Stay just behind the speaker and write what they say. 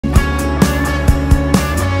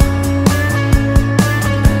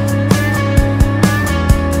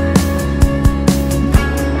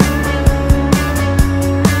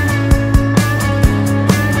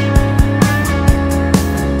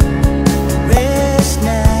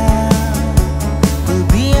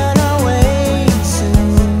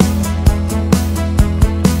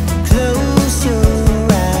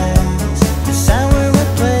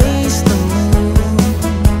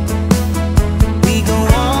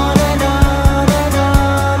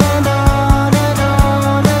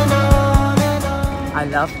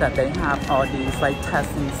enough that they have all these like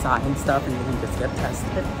testing site and stuff and you can just get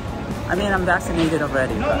tested. I mean, I'm vaccinated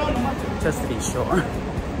already, but just to be sure.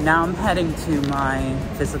 Now I'm heading to my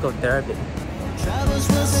physical therapy. Travels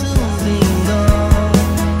will soon be gone.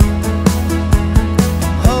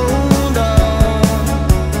 Hold on,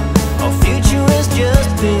 our future has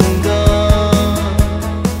just begun.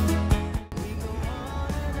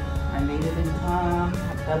 I made it in time.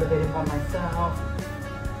 I elevated by myself.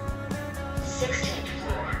 16th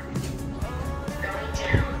floor. Going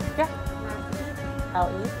down. Yeah.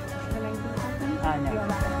 I'll eat. I know.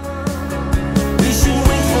 We should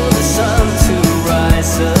wait for the sun to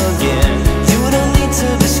rise again. You don't need to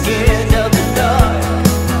be scared of the dark.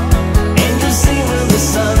 And you'll see when the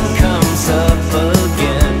sun comes up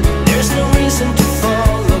again. There's no reason to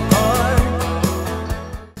fall apart.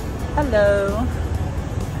 Hello.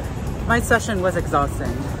 My session was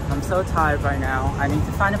exhausting. I'm so tired right now. I need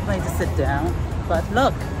to find a place to sit down. But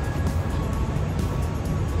look.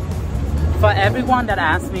 For everyone that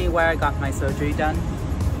asked me where I got my surgery done,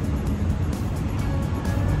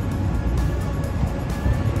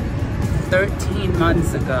 $13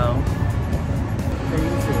 months ago.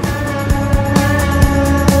 Crazy.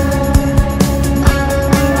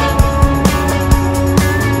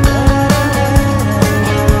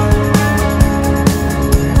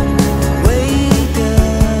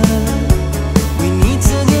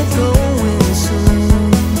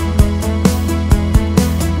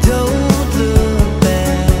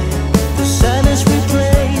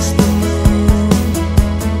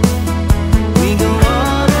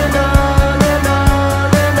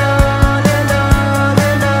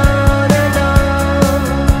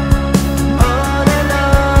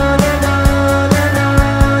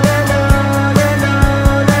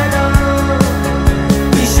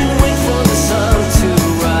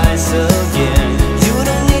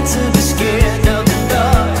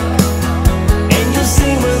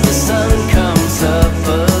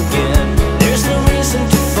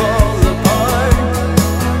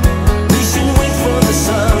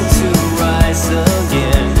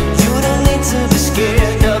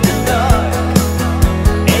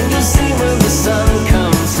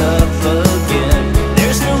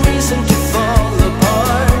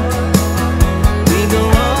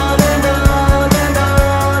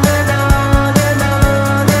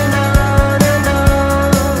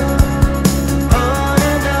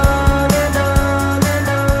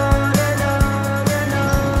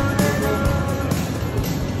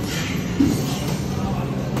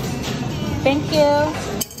 Thank you.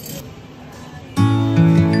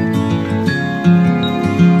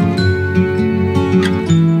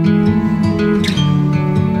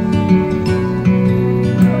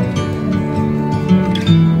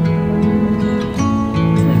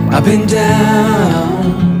 I've been down,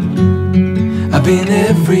 I've been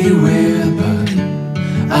everywhere, but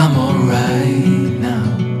I'm alright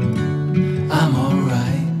now. I'm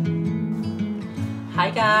alright. Hi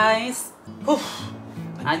guys. Oof.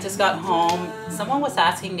 I just got home. Someone was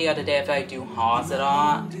asking the other day if I do hauls at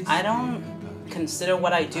all. I don't consider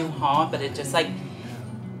what I do haul, but it's just like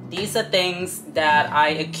these are things that I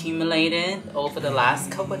accumulated over the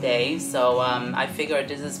last couple of days. So I figured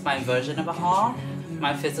this is my version of a haul.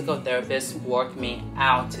 My physical therapist worked me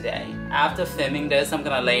out today. After filming this, I'm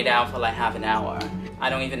gonna lay down for like half an hour. I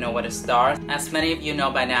don't even know where to start. As many of you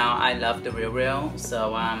know by now, I love the Real.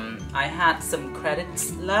 So I had some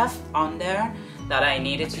credits left on there that I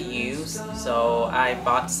needed to use, so I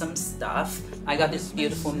bought some stuff. I got this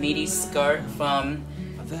beautiful meaty skirt from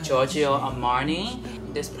Giorgio Armani.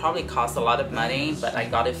 This probably cost a lot of money, but I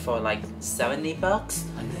got it for like 70 bucks.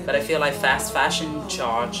 But I feel like fast fashion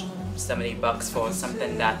charge 70 bucks for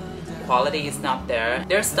something that quality is not there.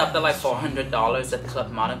 There's stuff that like $400 at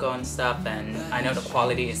Club Monaco and stuff, and I know the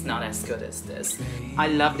quality is not as good as this. I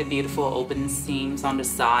love the beautiful open seams on the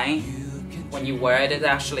side. When you wear it, it's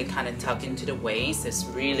actually kind of tucked into the waist. It's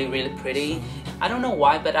really, really pretty. I don't know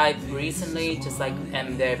why, but I recently just like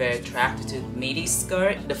am very, very attracted to meaty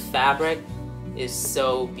skirt. The fabric is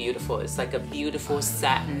so beautiful. It's like a beautiful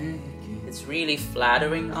satin. It's really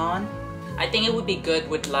flattering on. I think it would be good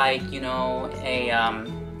with like, you know, a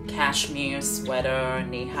cashmere sweater,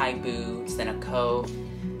 knee-high boots, and a coat.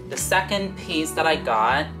 The second piece that I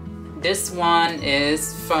got, this one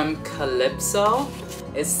is from Calypso.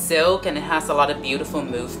 It's silk and it has a lot of beautiful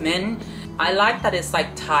movement. I like that it's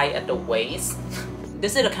like tight at the waist.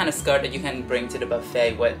 This is the kind of skirt that you can bring to the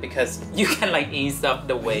buffet with because you can like ease up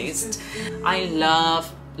the waist. I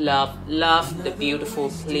love, love, love the beautiful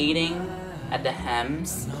pleating at the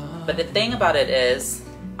hems. But the thing about it is,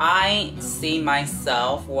 I see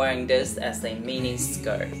myself wearing this as a mini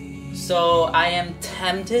skirt. So I am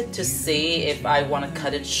tempted to see if I want to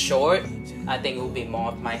cut it short. I think it will be more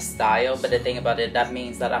of my style, but the thing about it, that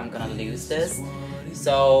means that I'm gonna lose this.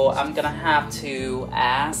 So I'm gonna have to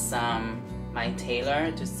ask my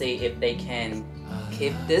tailor to see if they can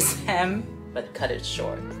keep this hem but cut it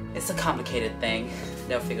short. It's a complicated thing.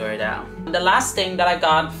 They'll figure it out. The last thing that I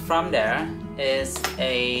got from there is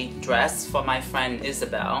a dress for my friend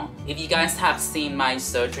Isabel. If you guys have seen my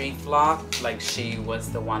surgery vlog, like she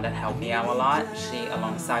was the one that helped me out a lot. She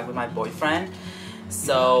alongside with my boyfriend.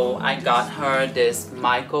 So I got her this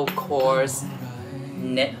Michael Kors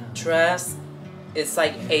knit dress. It's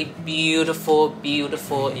like a beautiful,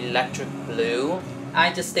 beautiful electric blue.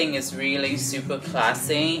 I just think it's really super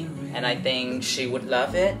classy and I think she would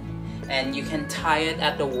love it. And you can tie it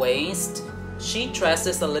at the waist. She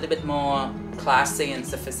dresses a little bit more classy and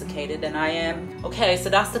sophisticated than I am. Okay, so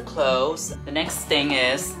that's the clothes. The next thing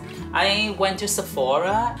is I went to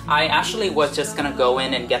Sephora. I actually was just gonna go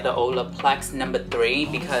in and get the Olaplex number 3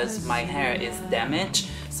 because my hair is damaged.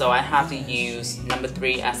 So I have to use number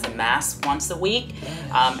 3 as a mask once a week.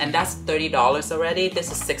 And that's $30 already.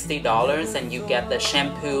 This is $60 and you get the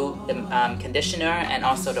shampoo, the conditioner, and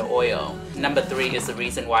also the oil. Number 3 is the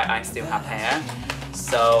reason why I still have hair.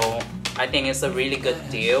 So I think it's a really good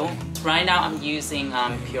deal. Right now I'm using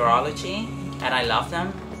Pureology and I love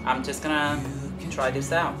them. I'm just gonna try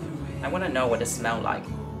this out. I wanna know what it smells like.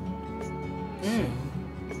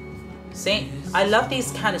 See, I love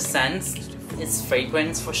these kind of scents. It's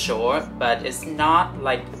fragrance for sure, but it's not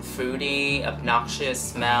like fruity, obnoxious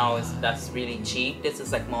smell that's really cheap. This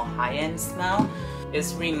is like more high-end smell.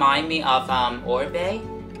 It reminds me of Orbe.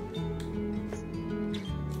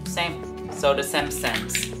 Same, so the same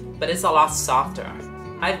scents, but it's a lot softer.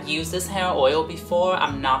 I've used this hair oil before.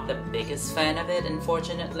 I'm not the biggest fan of it,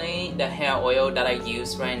 unfortunately. The hair oil that I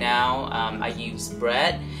use right now, I use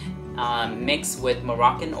bread. Mixed with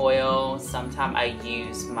Moroccan oil. Sometimes I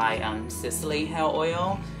use my Sicily hair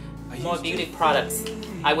oil. More beauty products.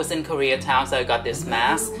 I was in Koreatown, so I got this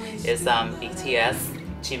mask. It's BTS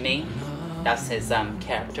Jimmy. That's his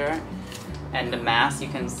character. And the mask you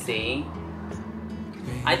can see.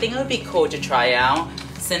 I think it would be cool to try out.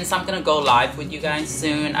 Since I'm gonna go live with you guys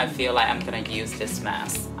soon, I feel like I'm gonna use this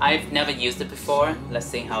mask. I've never used it before. Let's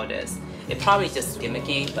see how it is. It's probably just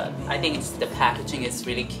gimmicky, but I think the packaging is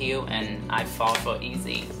really cute and I fall for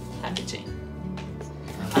easy packaging.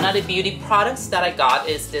 Another beauty products that I got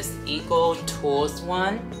is this Eco Tools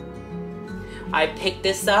one. I picked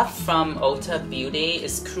this up from Ulta Beauty.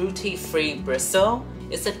 It's cruelty-free bristle.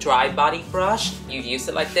 It's a dry body brush. You use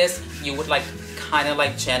it like this, you would like kind of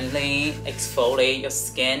like gently exfoliate your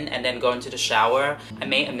skin and then go into the shower. I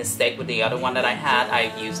made a mistake with the other one that I had.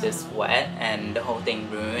 I used this wet and the whole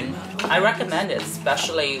thing ruined. I recommend it,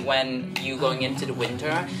 especially when you're going into the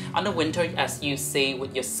winter. On the winter, as you see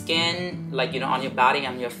with your skin, like, you know, on your body,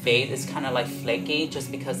 on your face, it's kind of like flaky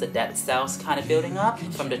just because the dead cells kind of building up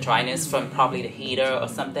from the dryness from probably the heater or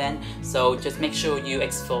something. So just make sure you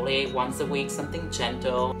exfoliate once a week, something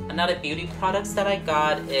gentle. Another beauty products that I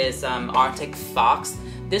got is Arctic Fox.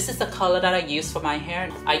 This is the color that I use for my hair.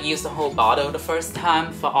 I used the whole bottle the first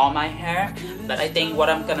time for all my hair, but I think what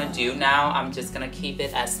I'm gonna do now, I'm just gonna keep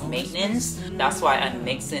it as maintenance. That's why I'm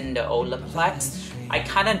mixing the Olaplex. I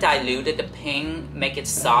kind of diluted the pink, make it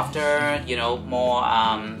softer, you know, more,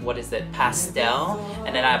 what is it, pastel.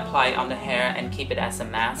 And then I apply it on the hair and keep it as a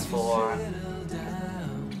mask for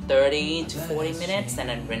 30 to 40 minutes and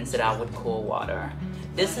then rinse it out with cool water.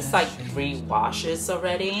 This is like 3 washes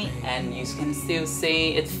already and you can still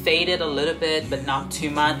see it faded a little bit but not too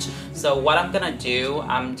much. So what I'm gonna do,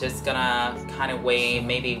 I'm just gonna kind of wait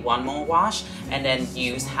maybe 1 more wash and then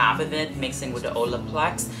use half of it mixing with the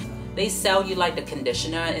Olaplex. They sell you like the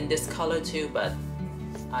conditioner in this color too, but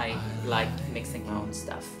I like mixing my own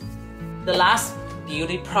stuff. The last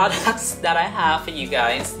beauty products that I have for you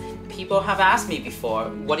guys, people have asked me before,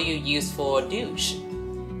 what do you use for douche?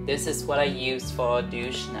 This is what I use for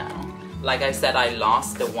douche now. Like I said, I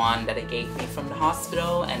lost the one that they gave me from the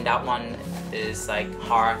hospital and that one is like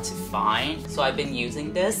hard to find. So I've been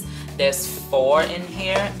using this. There's 4 in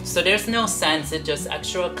here. So there's no sense, it's just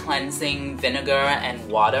extra cleansing vinegar and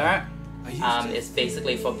water. It's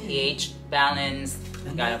basically for pH balance,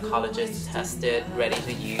 gynecologist tested, ready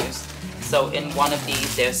to use. So in one of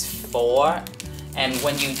these there's 4 and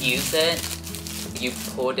when you use it, you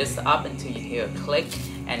pull this up until you hear a click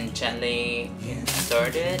and gently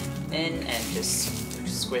insert it in and just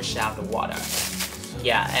squish out the water.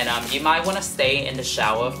 Yeah, and you might want to stay in the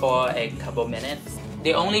shower for a couple minutes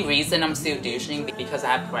The only reason I'm still douching because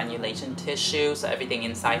I have granulation tissue, so everything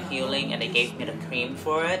inside healing, and they gave me the cream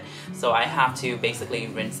for it. So I have to basically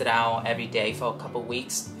rinse it out every day for a couple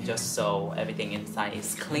weeks just so everything inside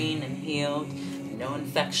is clean and healed, no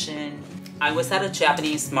infection. I was at a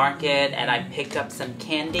Japanese market and I picked up some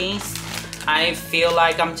candies. I feel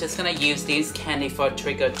like I'm just gonna use these candy for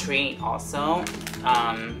trick or treat also.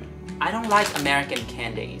 I don't like American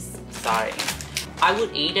candies, sorry. I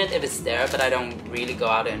would eat it if it's there, but I don't really go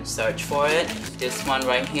out and search for it. This one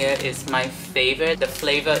right here is my favorite. The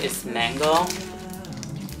flavor is mango.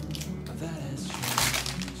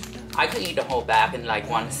 I could eat the whole bag in like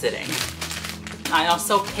one sitting. I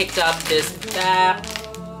also picked up this bag.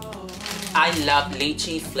 I love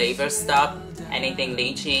lychee flavor stuff. Anything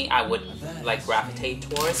lychee, I would like gravitate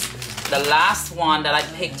towards. The last one that I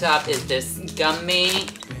picked up is this gummy.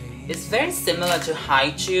 It's very similar to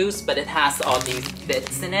High Juice, but it has all these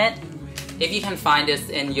bits in it. If you can find this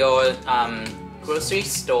in your grocery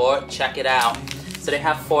store, check it out. So they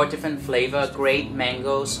have 4 different flavors: grape,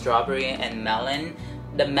 mango, strawberry, and melon.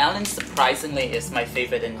 The melon surprisingly is my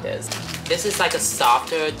favorite in this. This is like a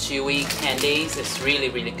softer, chewy candies. It's really,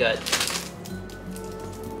 really good.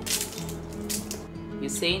 You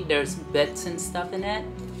see, there's bits and stuff in it.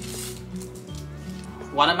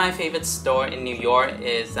 One of my favorite stores in New York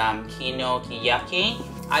is Kino Kiyaki.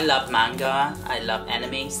 I love manga, I love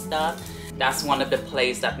anime stuff. That's one of the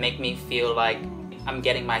places that make me feel like I'm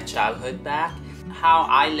getting my childhood back. How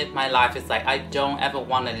I live my life is like I don't ever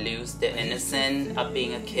want to lose the innocence of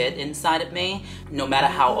being a kid inside of me. No matter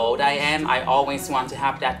how old I am, I always want to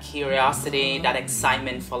have that curiosity, that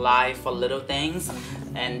excitement for life, for little things.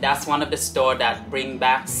 And that's one of the stores that bring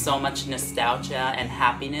back so much nostalgia and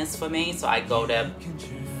happiness for me, so I go there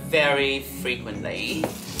very frequently.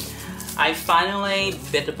 I finally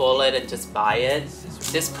bit the bullet and just buy it.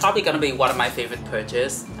 This is probably gonna be one of my favorite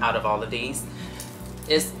purchases out of all of these.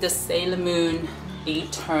 It's the Sailor Moon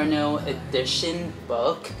Eternal Edition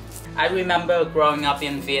book. I remember growing up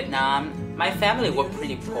in Vietnam, my family were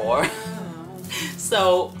pretty poor.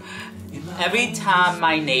 So every time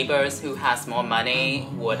my neighbors who has more money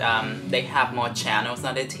would, they have more channels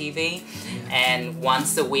on their TV, and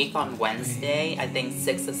once a week on Wednesday, I think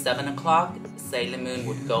 6 or 7 o'clock, Sailor Moon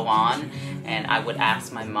would go on, and I would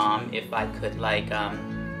ask my mom if I could like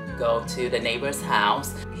go to the neighbor's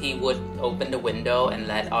house. He would open the window and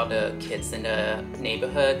let all the kids in the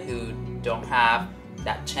neighborhood who don't have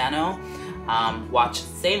that channel watch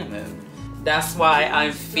Sailor Moon. That's why I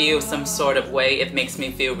feel some sort of way. It makes me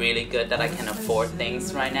feel really good that I can afford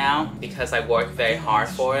things right now because I work very hard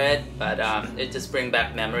for it, but it just brings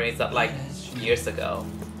back memories of like years ago.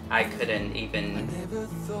 I couldn't even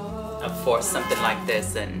afford something like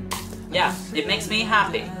this, and yeah, it makes me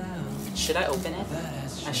happy. Should I open it?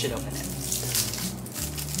 I should open it.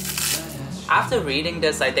 After reading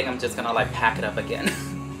this, I think I'm just gonna like pack it up again.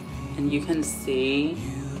 And you can see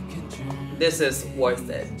this is worth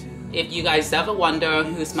it. If you guys ever wonder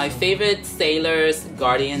who's my favorite Sailor's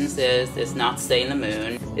Guardians is, it's not Sailor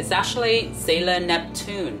Moon. It's actually Sailor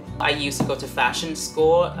Neptune. I used to go to fashion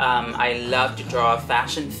school. I love to draw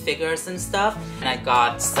fashion figures and stuff. And I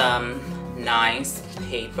got some nice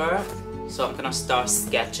paper. So I'm gonna start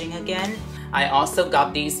sketching again. I also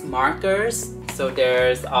got these markers. So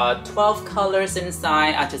there's 12 colors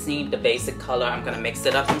inside. I just need the basic color. I'm gonna mix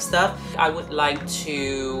it up and stuff. I would like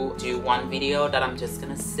to do one video that I'm just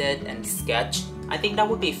gonna sit and sketch. I think that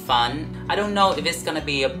would be fun. I don't know if it's gonna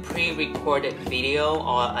be a pre-recorded video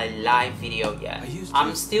or a live video yet.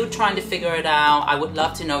 I'm still trying to figure it out. I would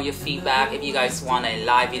love to know your feedback if you guys want a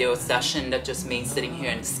live video session that just means sitting here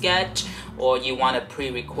and sketch, or you want a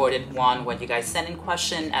pre-recorded one where you guys send in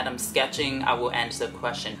question and I'm sketching, I will answer the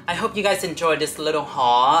question. I hope you guys enjoyed this little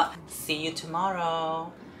haul. See you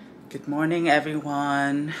tomorrow. Good morning,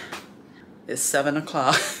 everyone. It's 7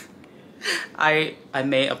 o'clock. I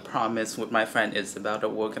made a promise with my friend Isabel that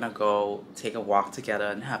we're gonna go take a walk together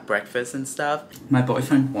and have breakfast and stuff. My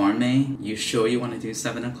boyfriend warned me, you sure you want to do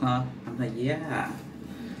 7 o'clock? I'm like, yeah.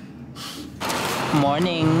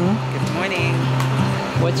 Morning. Good morning.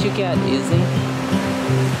 What you get, Izzy?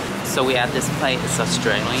 So we at this place, it's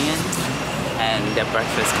Australian, and their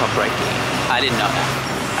breakfast called Brekkie. I didn't know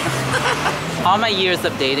that. All my years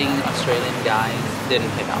of dating Australian guys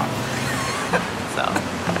didn't pick off.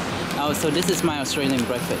 Oh, so this is my Australian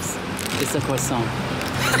breakfast. It's a croissant.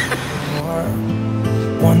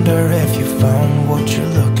 Wonder if you found what you're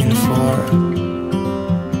looking for.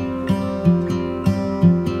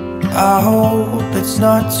 I hope it's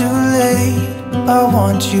not too late. I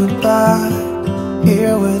want you back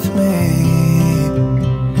here with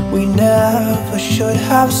me. We never should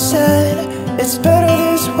have said it's better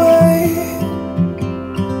this way.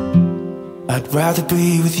 I'd rather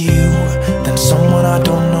be with you than someone I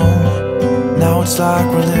don't know. Now it's like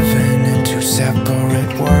we're living in two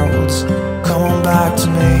separate worlds. Come on back to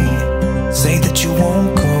me, say that you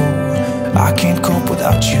won't go. I can't cope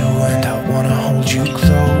without you and I wanna hold you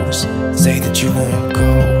close. Say that you won't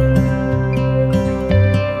go.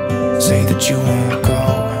 Say that you won't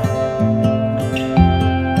go.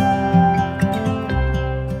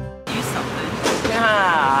 You something?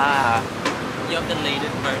 Yeah. Your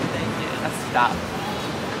belated birthday. Yeah. Stop.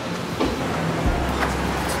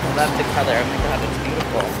 I love the color. Oh my god, it's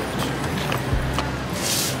beautiful.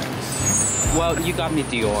 Well, you got me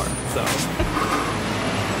Dior, so.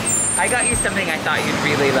 I got you something I thought you'd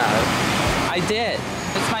really love. I did.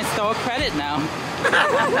 It's my store credit now.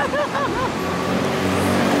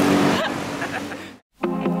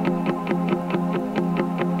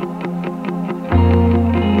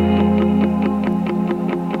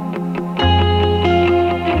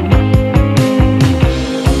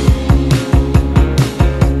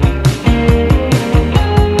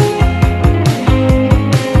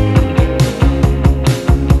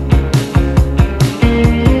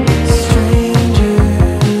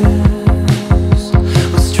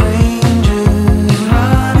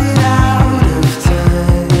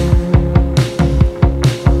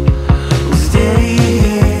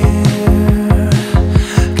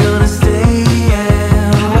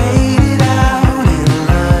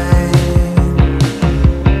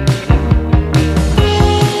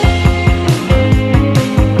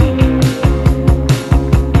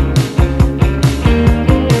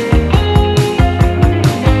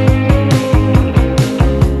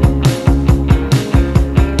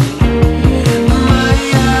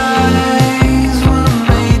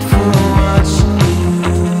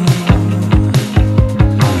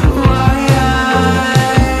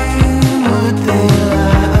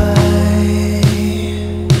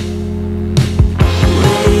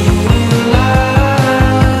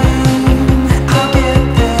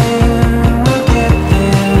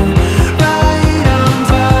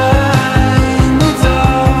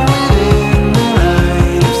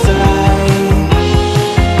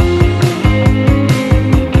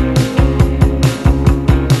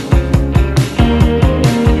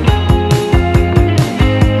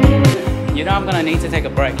 Take a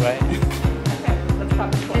break, right? Okay, let's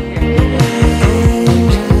pop this one here.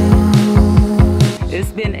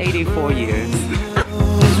 It's been 84 years.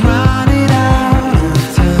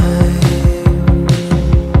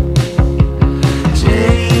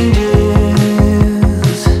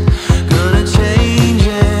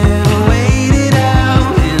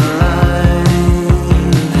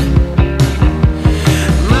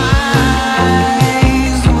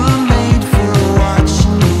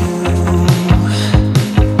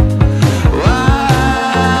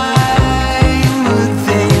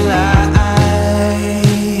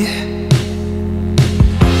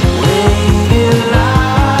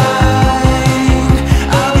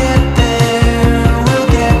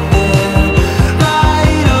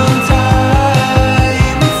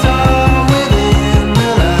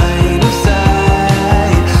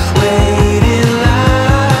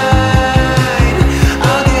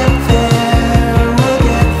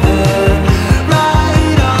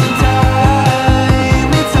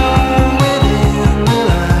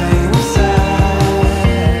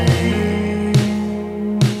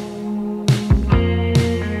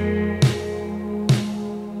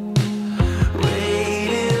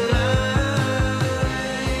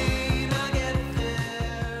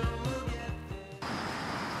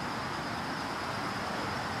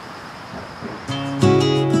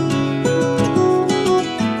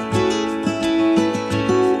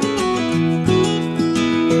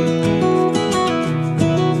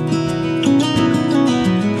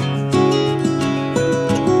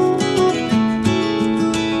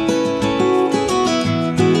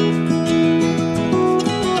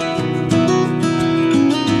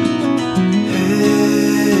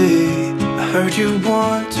 Heard you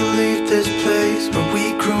want to leave this place where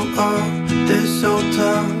we grew up. This old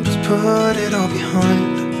town, just put it all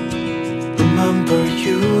behind. Remember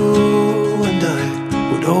you and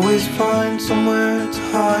I would always find somewhere to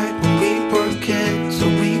hide when we were kids, so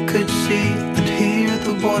we could see and hear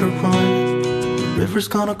the water run. The river's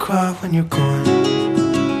gonna cry when you're gone.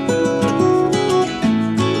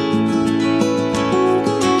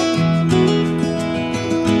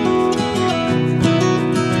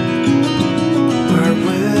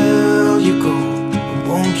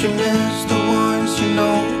 You miss the ones you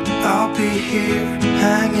know. I'll be here,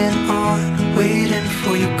 hanging on, waiting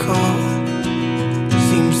for your call.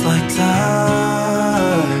 Seems like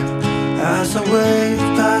time as a wave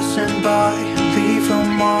passing by, leave a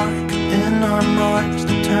mark in our minds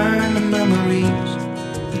that turn to memories.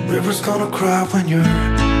 The river's gonna cry when you're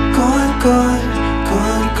gone, gone,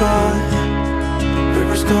 gone, gone. The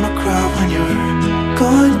river's gonna cry when you're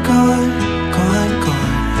gone, gone, gone,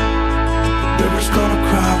 gone. The river's gonna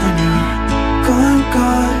cry when you're gone,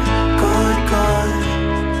 gone, gone, gone.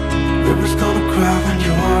 The river's gonna cry when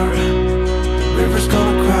you're. The river's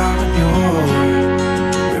gonna cry when you're.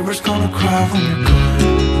 The river's gonna cry when you're gone.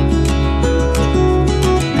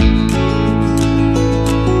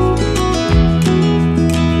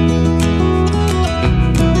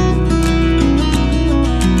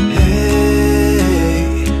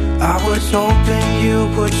 Hoping you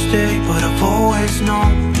would stay, but I've always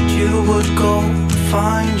known that you would go and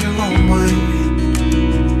find your own way.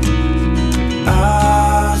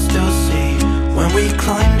 I still see when we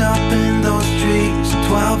climbed up in those trees,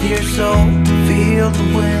 12 years old, to feel the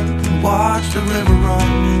wind and watch the river run.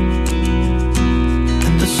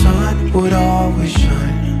 And the sun would always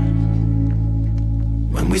shine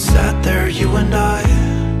when we sat there, you and I.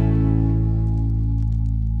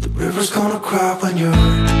 The river's gonna cry when you're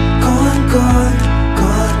gone, gone,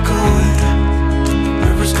 gone, gone. The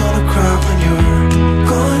river's gonna cry when you're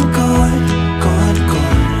gone, gone, gone,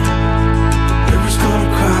 gone. The river's gonna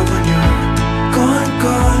cry when you're gone,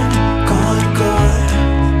 gone, gone, gone.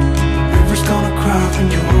 The river's gonna cry when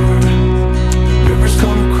you're. The river's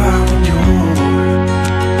gonna cry when you're.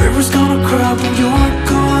 The river's gonna cry when you're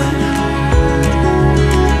gone.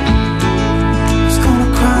 It's gonna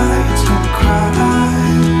cry, it's gonna cry.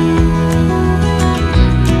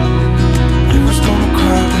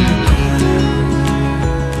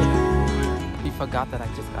 Forgot that I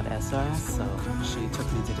just got Ezra, so she took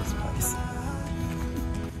me to this place.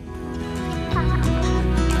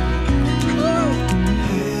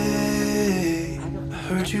 Hey, I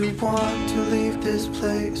heard you want to leave this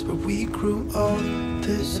place where we grew up.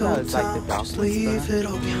 This old it's like the town, just leave it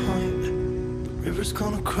all behind. The river's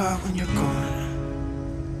gonna cry when you're gone.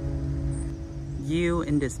 You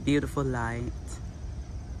in this beautiful light.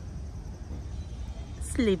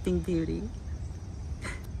 Sleeping Beauty.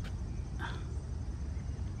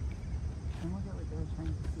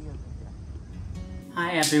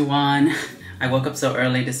 Hi everyone. I woke up so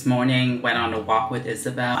early this morning, went on a walk with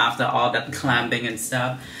Isabel after all that climbing and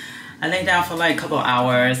stuff. I lay down for like a couple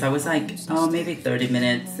hours. I was like, oh, maybe 30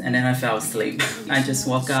 minutes, and then I fell asleep. I just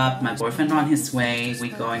woke up, my boyfriend on his way.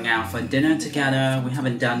 We're going out for dinner together. We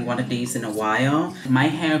haven't done one of these in a while. My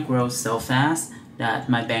hair grows so fast that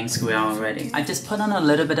my bangs grew out already. I just put on a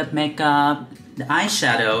little bit of makeup. The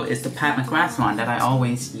eyeshadow is the Pat McGrath one that I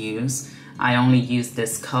always use. I only use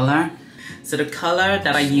this color. So the color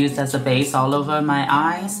that I use as a base all over my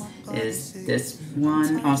eyes is this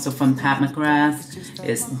one, also from Pat McGrath.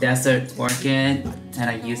 It's Desert Orchid, and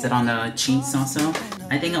I use it on the cheeks also.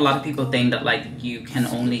 I think a lot of people think that like you can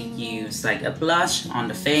only use like a blush on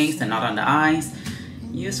the face and not on the eyes.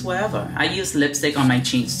 Use wherever. I use lipstick on my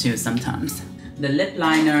cheeks too sometimes. The lip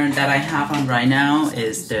liner that I have on right now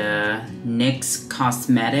is the NYX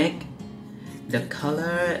Cosmetic. The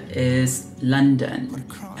color is London.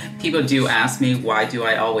 People do ask me why do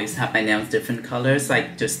I always have my nails different colors.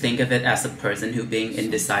 Like just think of it as a person who being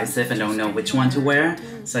indecisive and don't know which one to wear.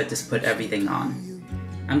 So I just put everything on.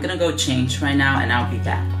 I'm gonna go change right now and I'll be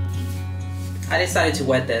back. I decided to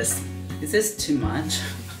wear this. Is this too much?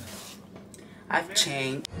 I've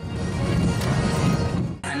changed.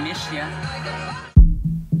 I miss you.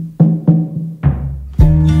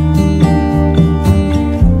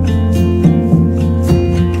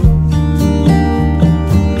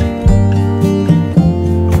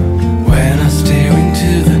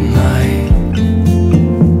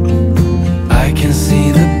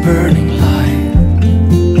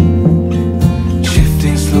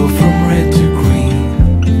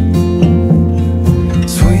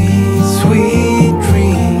 Sweet, sweet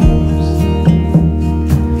dreams.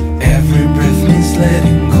 Every breath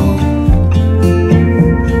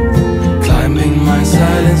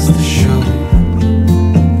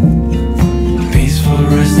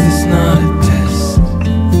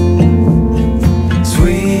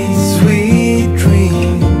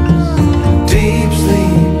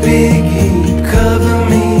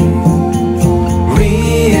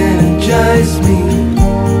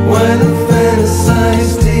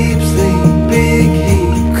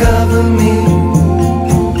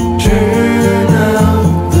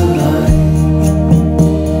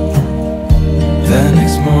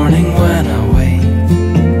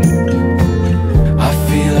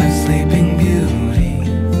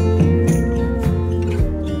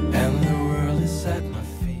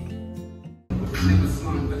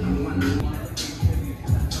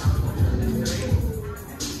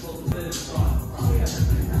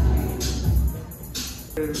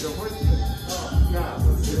Remember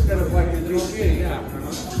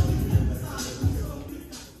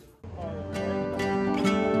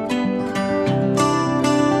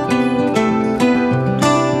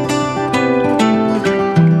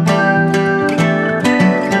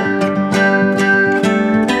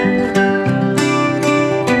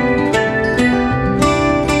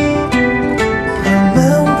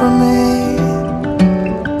me,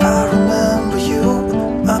 I remember you.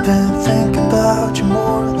 I've been thinking about you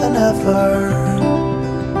more than ever.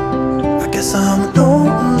 I guess I'm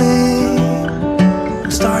lonely,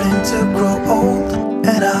 I'm starting to grow old,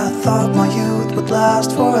 and I thought my youth would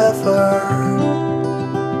last forever.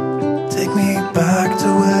 Take me back to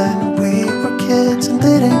when we were kids and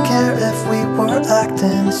didn't care if we were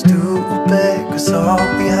acting stupid, 'cause all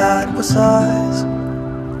we had was eyes.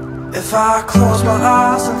 If I close my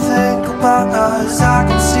eyes and think about us, I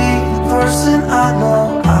can see the person I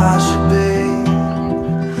know I should be.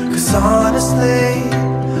 'Cause honestly,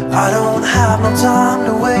 I don't have no time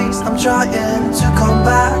to waste. I'm trying to come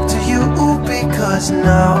back to you, because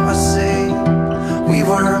now I see we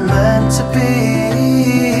were meant to be.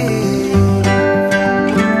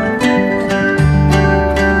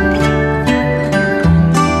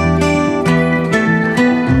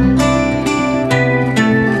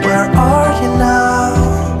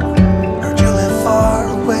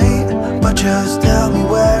 Just tell me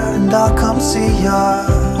where and I'll come see ya.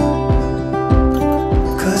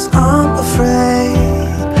 'Cause I'm afraid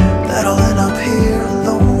that I'll end up here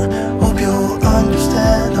alone. Hope you'll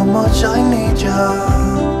understand how much I need ya.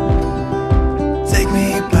 Take me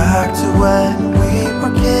back to when we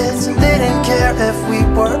were kids and didn't care if we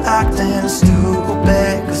were acting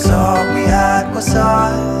stupid, 'cause all we had was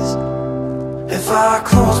eyes. If I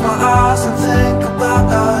close my eyes